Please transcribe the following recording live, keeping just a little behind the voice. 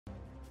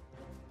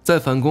在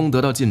反攻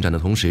得到进展的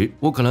同时，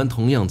乌克兰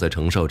同样在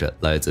承受着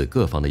来自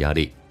各方的压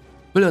力。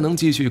为了能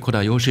继续扩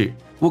大优势，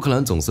乌克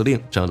兰总司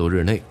令扎卢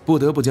日内不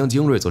得不将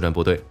精锐作战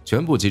部队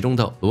全部集中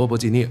到罗博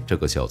季涅这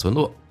个小村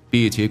落，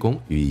毕其功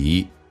于一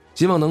役，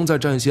希望能在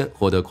战线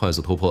获得快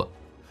速突破。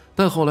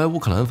但后来乌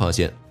克兰发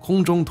现，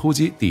空中突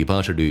击第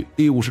80旅、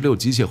第56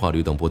机械化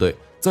旅等部队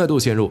再度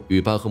陷入与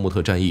巴赫穆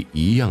特战役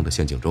一样的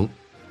陷阱中。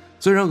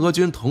虽然俄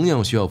军同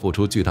样需要付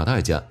出巨大代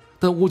价，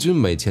但乌军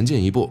每前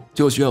进一步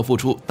就需要付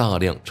出大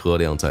量车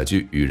辆载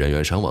具与人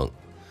员伤亡。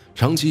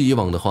长期以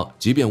往的话，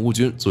即便乌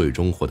军最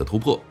终获得突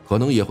破，可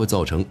能也会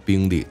造成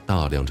兵力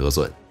大量折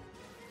损。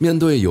面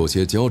对有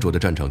些焦灼的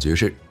战场局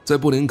势，在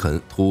布林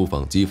肯突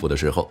访基辅的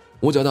时候，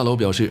五角大楼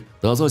表示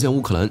打算向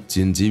乌克兰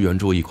紧急援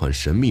助一款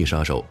神秘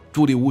杀手，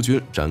助力乌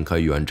军展开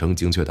远程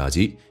精确打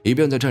击，以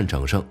便在战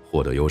场上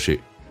获得优势。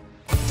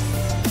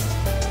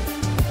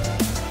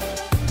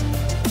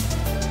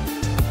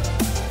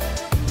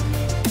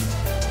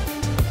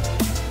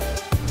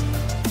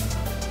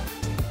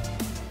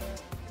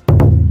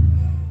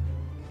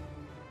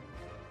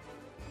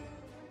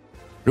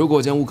如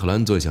果将乌克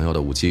兰最想要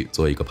的武器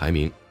做一个排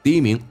名，第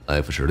一名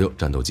F-16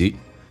战斗机，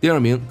第二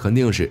名肯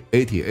定是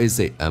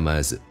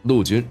Atacms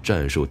陆军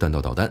战术弹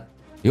道导弹，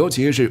尤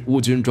其是乌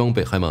军装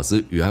备海马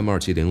斯与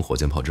M270 火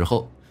箭炮之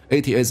后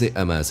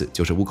 ，Atacms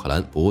就是乌克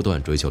兰不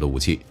断追求的武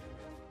器。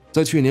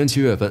在去年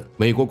7月份，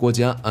美国国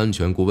家安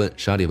全顾问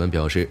沙利文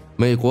表示，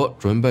美国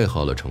准备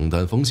好了承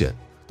担风险，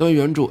但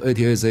援助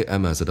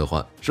Atacms 的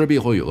话，势必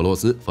会与俄罗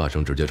斯发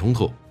生直接冲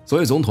突，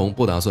所以总统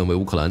不打算为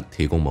乌克兰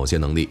提供某些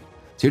能力。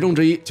其中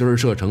之一就是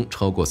射程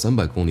超过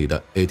300公里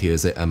的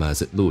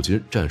Atacms 陆军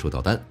战术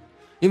导弹，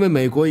因为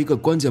美国一个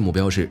关键目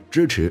标是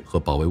支持和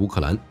保卫乌克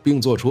兰，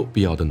并做出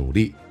必要的努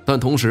力，但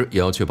同时也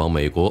要确保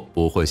美国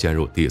不会陷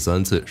入第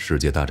3次世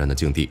界大战的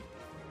境地。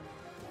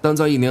但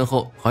在1年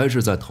后，还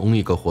是在同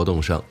一个活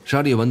动上，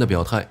沙利文的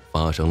表态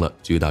发生了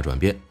巨大转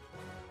变。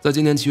在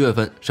今年7月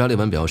份，沙利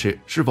文表示，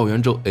是否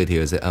援助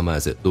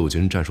Atacms 陆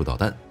军战术导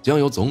弹，将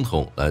由总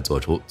统来做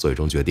出最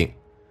终决定。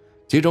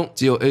其中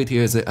既有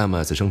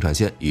Atacms 生产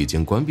线已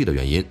经关闭的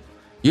原因，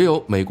也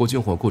有美国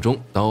军火库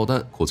中导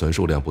弹库存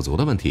数量不足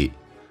的问题。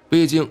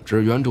毕竟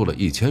只援助了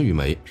1000余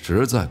枚，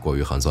实在过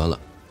于寒酸了。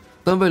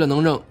但为了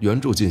能让援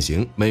助进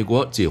行，美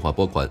国计划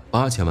拨款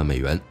8000万美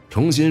元，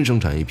重新生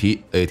产一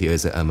批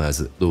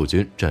Atacms 陆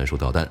军战术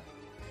导弹。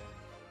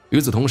与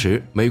此同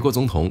时，美国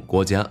总统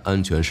国家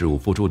安全事务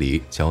副助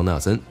理乔纳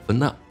森·芬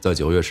纳在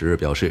9月10日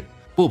表示，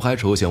不排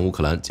除向乌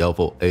克兰交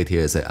付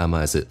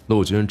Atacms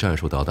陆军战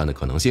术导弹的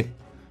可能性。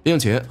并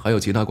且还有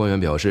其他官员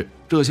表示，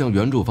这项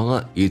援助方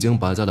案已经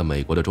摆在了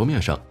美国的桌面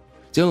上，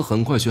将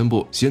很快宣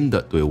布新的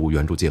对乌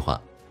援助计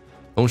划。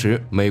同时，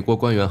美国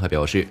官员还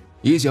表示，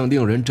一项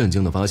令人震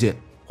惊的发现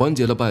缓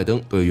解了拜登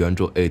对援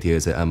助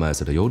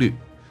Atacms 的忧虑，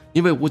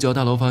因为五角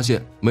大楼发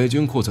现美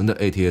军库存的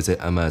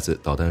Atacms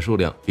导弹数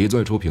量比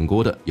最初评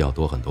估的要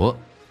多很多。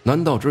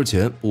难道之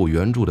前不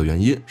援助的原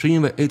因是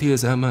因为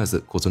Atacms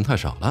库存太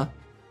少了？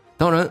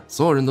当然，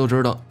所有人都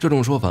知道这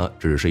种说法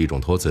只是一种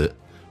托词。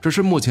只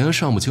是目前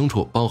尚不清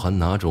楚包含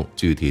哪种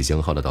具体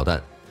型号的导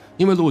弹，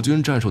因为陆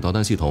军战术导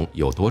弹系统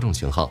有多种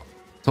型号，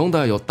从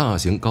带有大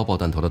型高爆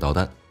弹头的导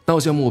弹，到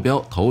向目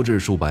标投掷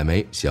数百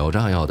枚小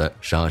炸药的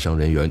杀伤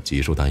人员级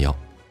数弹药。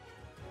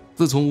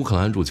自从乌克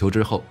兰入秋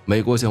之后，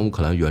美国向乌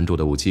克兰援助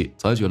的武器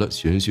采取了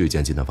循序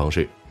渐进的方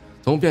式，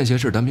从便携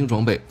式单兵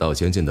装备到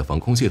先进的防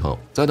空系统，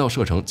再到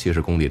射程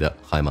70公里的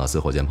海马斯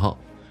火箭炮。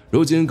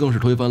如今更是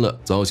推翻了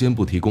早先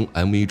不提供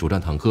M1 主战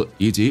坦克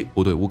以及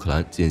不对乌克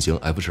兰进行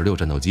F-16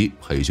战斗机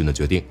培训的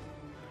决定。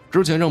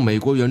之前让美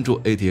国援助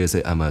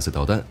Atacms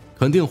导弹，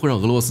肯定会让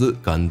俄罗斯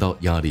感到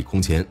压力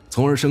空前，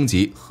从而升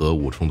级核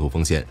武冲突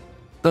风险。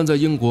但在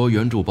英国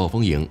援助暴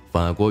风影、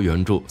法国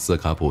援助斯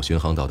卡普巡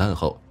航导弹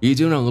后，已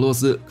经让俄罗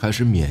斯开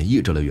始免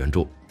疫这类援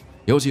助。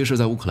尤其是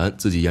在乌克兰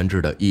自己研制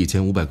的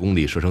1500公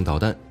里射程导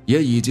弹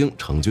也已经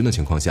成军的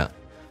情况下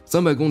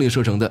，300公里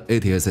射程的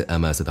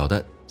Atacms 导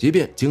弹，即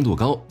便精度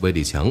高、威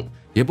力强，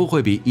也不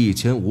会比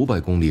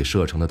1500公里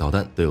射程的导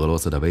弹对俄罗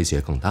斯的威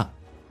胁更大。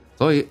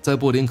所以在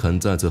布林肯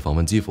再次访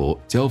问基辅，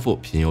交付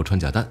贫铀穿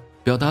甲弹，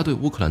表达对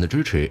乌克兰的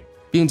支持，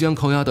并将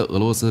扣押的俄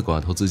罗斯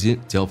寡头资金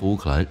交付乌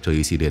克兰这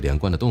一系列连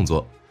贯的动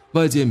作，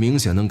外界明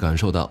显能感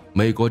受到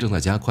美国正在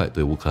加快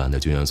对乌克兰的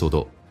军援速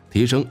度，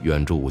提升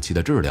援助武器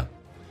的质量，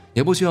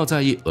也不需要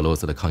在意俄罗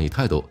斯的抗议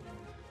态度。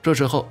这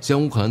时候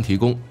向乌克兰提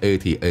供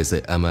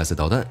Atacms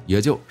导弹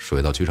也就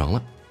水到渠成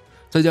了。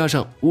再加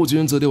上乌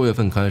军自6月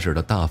份开始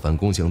的大反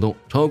攻行动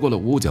超过了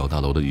五角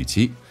大楼的预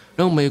期，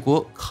让美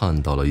国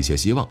看到了一些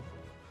希望。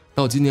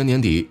到今年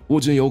年底，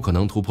乌军有可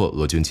能突破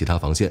俄军其他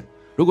防线，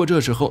如果这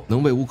时候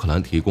能为乌克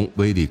兰提供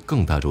威力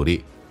更大助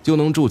力，就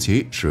能助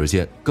其实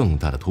现更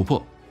大的突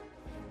破。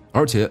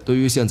而且对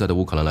于现在的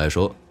乌克兰来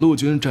说，陆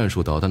军战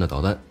术导弹的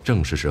导弹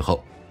正是时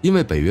候，因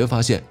为北约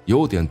发现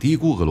有点低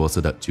估俄罗斯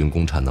的军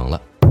工产能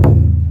了。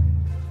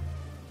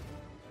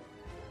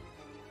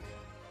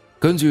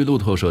根据路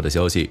透社的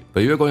消息，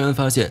北约官员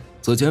发现，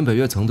此前北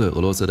约曾对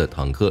俄罗斯的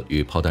坦克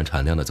与炮弹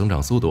产量的增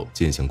长速度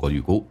进行过预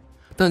估，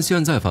但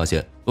现在发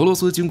现，俄罗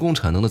斯军工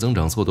产能的增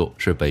长速度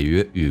是北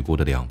约预估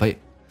的2倍，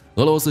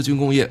俄罗斯军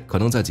工业可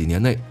能在几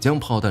年内将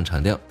炮弹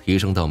产量提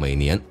升到每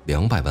年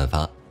200万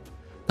发。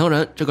当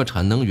然，这个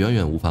产能远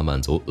远无法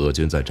满足俄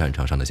军在战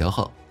场上的消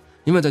耗，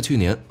因为在去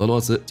年俄罗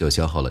斯就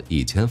消耗了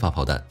1000发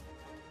炮弹。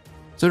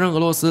虽然俄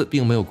罗斯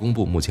并没有公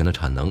布目前的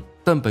产能，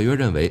但北约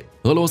认为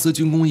俄罗斯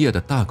军工业的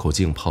大口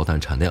径炮弹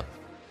产量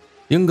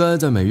应该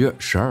在每月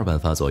12万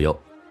发左右，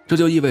这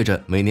就意味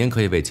着每年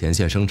可以为前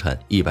线生产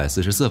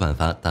144万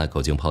发大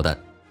口径炮弹。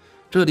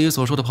这里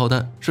所说的炮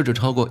弹是指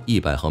超过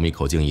100毫米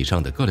口径以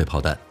上的各类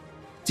炮弹，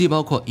既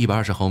包括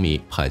120毫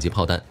米迫击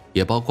炮弹，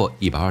也包括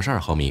122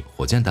毫米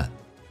火箭弹。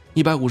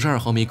152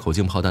毫米口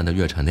径炮弹的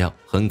月产量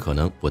很可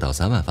能不到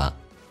3万发。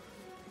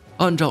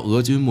按照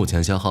俄军目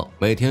前消耗，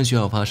每天需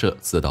要发射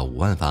4到5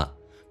万发，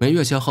每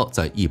月消耗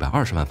在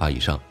120万发以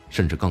上，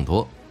甚至更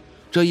多。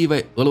这意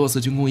味俄罗斯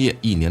军工业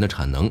1年的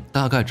产能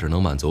大概只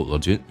能满足俄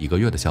军1个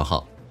月的消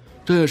耗。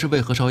这也是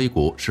为何绍伊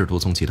古试图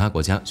从其他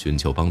国家寻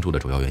求帮助的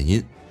主要原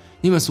因，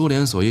因为苏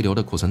联所遗留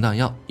的库存弹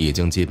药已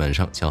经基本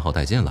上消耗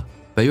殆尽了。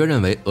北约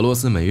认为俄罗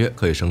斯每月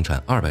可以生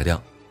产200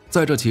辆，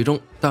在这其中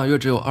大约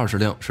只有20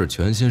辆是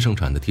全新生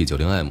产的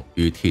T90M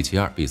与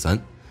T72B3，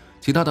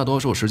其他大多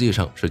数实际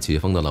上是起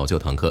风的老旧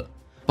坦克，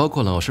包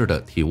括老式的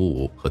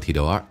T55和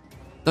T62，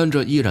 但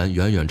这依然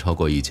远远超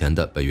过以前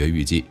的北约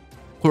预计。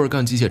库尔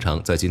干机械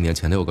厂在今年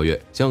前6个月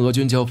向俄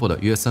军交付了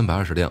约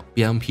320辆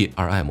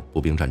BMP-2M 步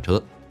兵战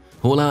车，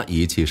图拉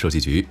仪器设计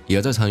局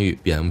也在参与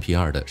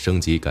BMP-2 的升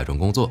级改装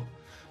工作。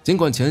尽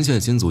管前线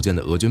新组建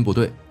的俄军部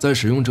队在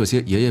使用这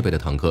些爷爷辈的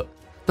坦克，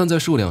但在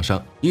数量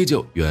上依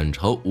旧远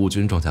超乌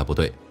军装甲部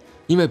队，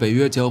因为北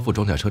约交付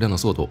装甲车辆的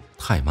速度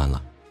太慢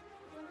了。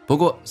不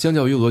过，相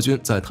较于俄军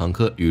在坦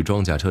克与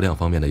装甲车辆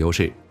方面的优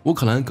势，乌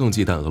克兰更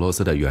忌惮俄罗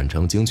斯的远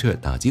程精确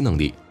打击能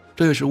力，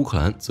这也是乌克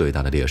兰最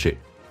大的劣势。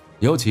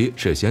尤其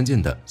是先进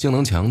的、性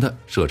能强的、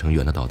射程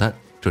远的导弹，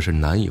这是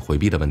难以回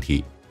避的问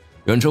题。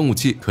远程武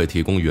器可以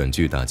提供远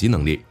距打击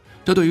能力，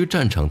这对于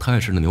战场态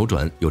势的扭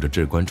转有着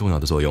至关重要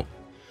的作用。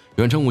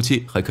远程武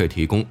器还可以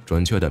提供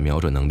准确的瞄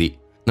准能力，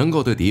能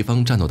够对敌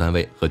方战斗单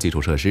位和基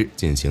础设施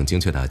进行精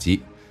确打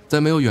击。在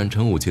没有远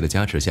程武器的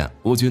加持下，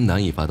乌军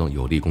难以发动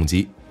有力攻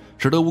击，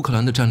使得乌克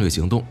兰的战略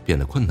行动变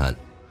得困难。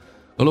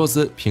俄罗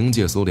斯凭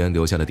借苏联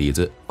留下的底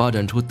子，发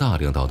展出大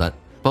量导弹，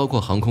包括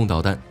航空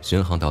导弹、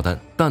巡航导弹、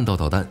弹道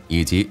导弹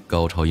以及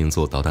高超音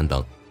速导弹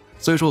等。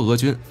虽说俄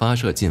军发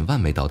射近万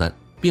枚导弹，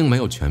并没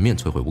有全面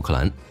摧毁乌克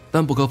兰，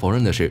但不可否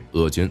认的是，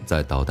俄军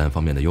在导弹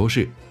方面的优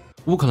势。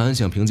乌克兰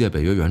想凭借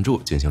北约援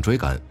助进行追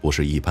赶，不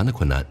是一般的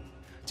困难。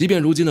即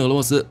便如今的俄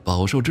罗斯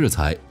饱受制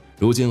裁，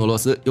如今俄罗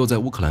斯又在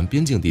乌克兰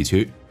边境地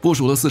区部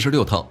署了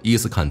46套伊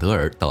斯坎德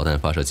尔导弹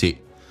发射器，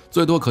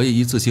最多可以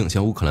一次性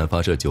向乌克兰发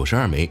射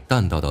92枚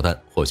弹道导弹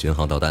或巡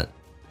航导弹。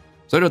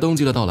随着冬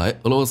季的到来，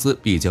俄罗斯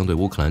必将对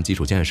乌克兰基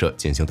础建设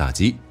进行打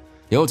击，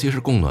尤其是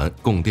供暖、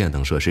供电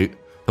等设施，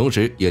同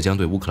时也将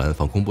对乌克兰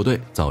防空部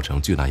队造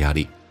成巨大压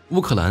力。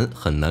乌克兰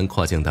很难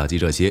跨境打击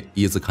这些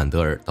伊斯坎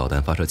德尔导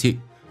弹发射器，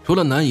除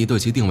了难以对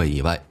其定位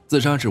以外，自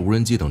杀式无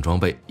人机等装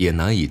备也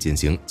难以进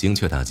行精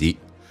确打击。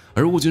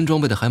而乌军装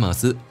备的海马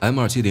斯、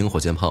M270 火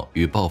箭炮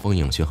与暴风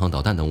影巡航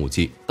导弹等武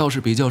器倒是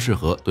比较适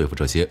合对付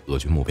这些俄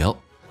军目标。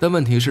但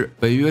问题是，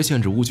北约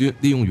限制乌军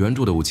利用援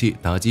助的武器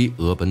打击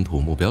俄本土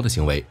目标的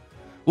行为。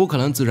乌克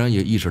兰自然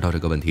也意识到这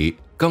个问题。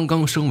刚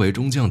刚升为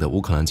中将的乌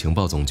克兰情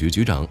报总局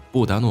局长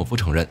布达诺夫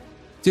承认，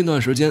近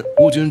段时间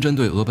乌军针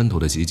对俄本土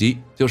的袭击，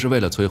就是为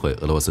了摧毁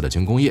俄罗斯的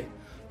军工业，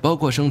包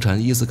括生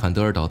产伊斯坎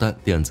德尔导弹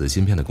电子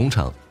芯片的工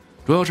厂，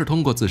主要是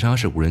通过自杀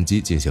式无人机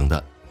进行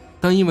的。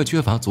但因为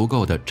缺乏足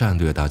够的战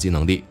略打击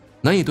能力，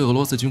难以对俄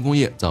罗斯军工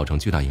业造成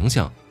巨大影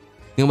响。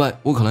另外，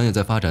乌克兰也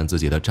在发展自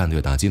己的战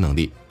略打击能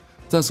力。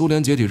在苏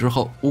联解体之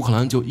后，乌克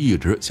兰就一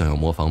直想要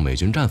模仿美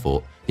军战俘，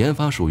研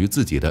发属于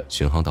自己的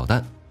巡航导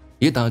弹，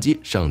以打击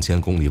上千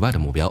公里外的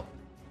目标。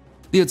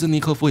列兹尼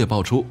科夫也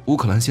爆出，乌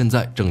克兰现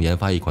在正研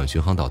发一款巡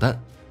航导弹，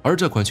而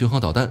这款巡航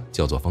导弹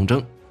叫做风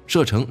筝，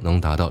射程能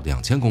达到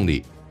2000公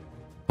里。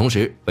同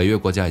时，北约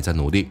国家也在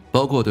努力，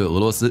包括对俄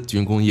罗斯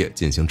军工业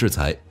进行制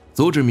裁，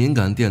阻止敏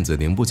感电子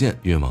零部件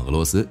运往俄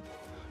罗斯。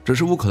只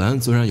是乌克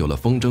兰虽然有了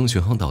风筝巡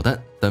航导弹，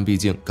但毕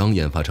竟刚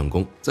研发成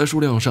功，在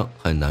数量上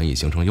还难以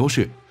形成优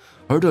势。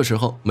而这时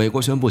候，美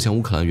国宣布向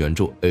乌克兰援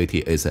助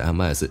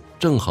Atacms，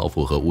 正好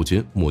符合乌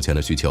军目前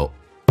的需求。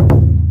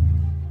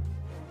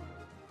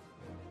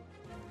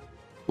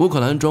乌克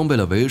兰装备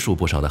了为数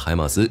不少的海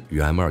马斯与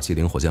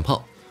M270 火箭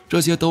炮，这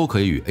些都可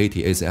以与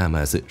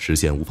Atacms 实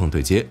现无缝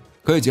对接，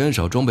可以减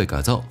少装备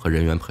改造和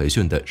人员培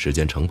训的时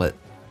间成本，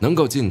能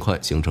够尽快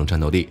形成战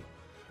斗力。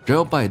只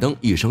要拜登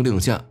一声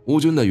令下，乌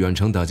军的远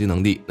程打击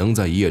能力能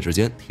在一夜之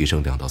间提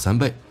升2到3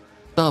倍，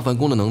大反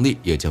攻的能力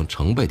也将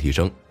成倍提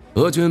升，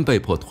俄军被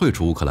迫退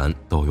出乌克兰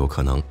都有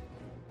可能。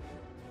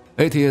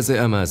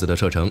Atacms 的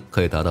射程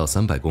可以达到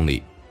300公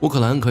里，乌克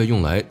兰可以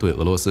用来对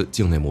俄罗斯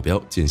境内目标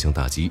进行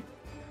打击。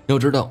要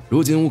知道，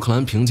如今乌克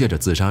兰凭借着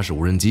自杀式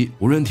无人机、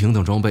无人艇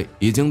等装备，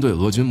已经对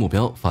俄军目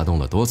标发动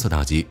了多次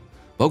打击，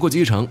包括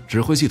机场、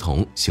指挥系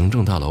统、行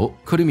政大楼、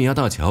克里米亚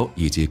大桥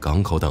以及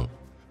港口等。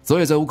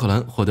所以在乌克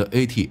兰获得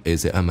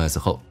Atacms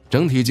后，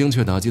整体精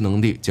确打击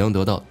能力将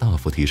得到大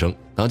幅提升，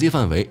打击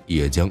范围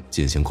也将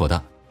进行扩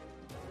大。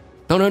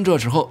当然，这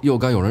时候又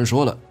该有人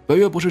说了，北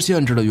约不是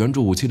限制了援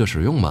助武器的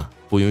使用吗？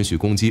不允许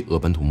攻击俄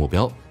本土目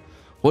标。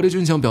火力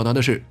军想表达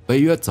的是，北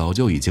约早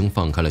就已经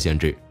放开了限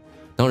制。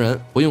当然，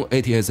不用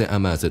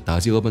Atacms 打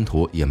击俄本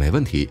土也没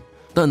问题，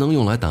但能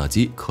用来打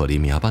击克里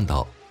米亚半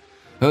岛。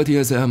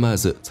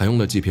Atacms 采用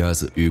了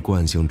GPS 与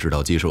惯性制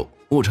导技术，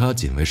误差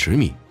仅为10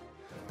米。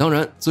当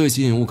然，最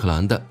吸引乌克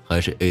兰的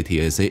还是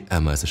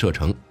Atacms 射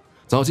程。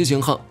早期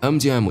型号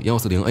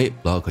MGM-140A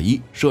Block 1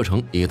射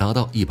程已达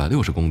到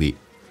160公里。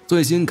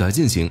最新改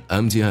进型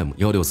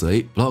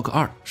MGM-164A Block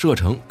 2射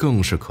程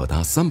更是可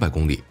达300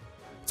公里。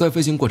在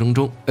飞行过程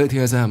中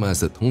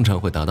 ，Atacms 通常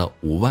会达到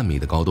5万米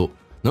的高度，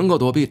能够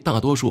躲避大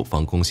多数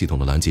防空系统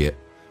的拦截，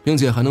并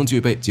且还能具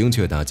备精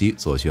确打击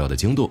所需要的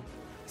精度。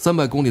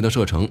300公里的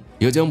射程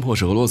也将迫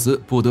使俄罗斯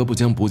不得不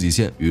将补给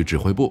线与指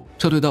挥部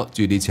撤退到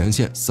距离前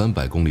线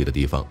300公里的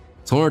地方，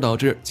从而导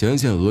致前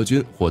线俄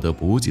军获得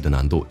补给的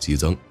难度激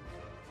增。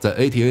在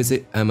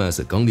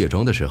Atacms 刚列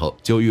装的时候，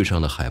就遇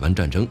上了海湾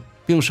战争，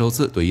并首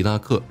次对伊拉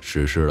克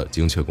实施了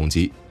精确攻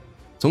击。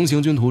从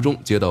行军途中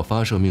接到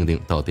发射命令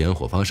到点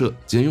火发射，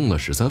仅用了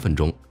13分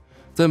钟。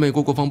在美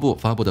国国防部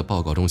发布的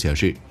报告中显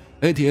示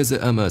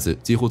 ，Atacms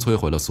几乎摧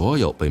毁了所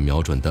有被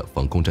瞄准的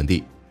防空阵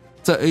地。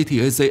在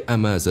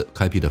Atacms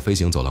开辟的飞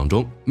行走廊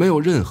中，没有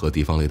任何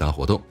敌方雷达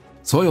活动，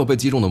所有被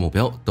击中的目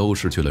标都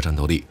失去了战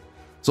斗力。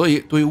所以，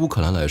对于乌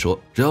克兰来说，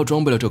只要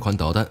装备了这款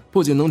导弹，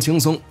不仅能轻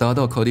松打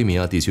到克里米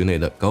亚地区内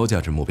的高价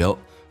值目标，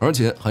而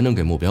且还能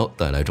给目标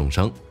带来重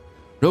伤。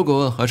如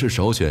果还是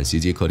首选袭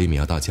击克里米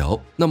亚大桥，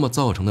那么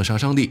造成的杀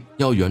伤力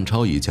要远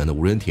超以前的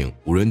无人艇、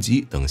无人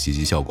机等袭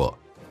击效果。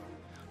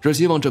只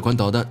希望这款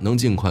导弹能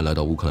尽快来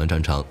到乌克兰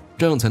战场，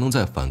这样才能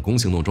在反攻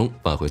行动中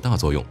发挥大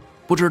作用。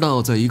不知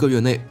道在1个月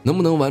内能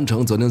不能完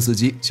成泽连斯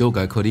基修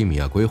改克里米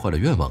亚规划的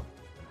愿望。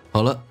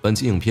好了，本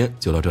期影片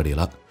就到这里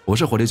了，我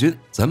是火力军，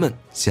咱们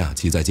下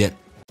期再见。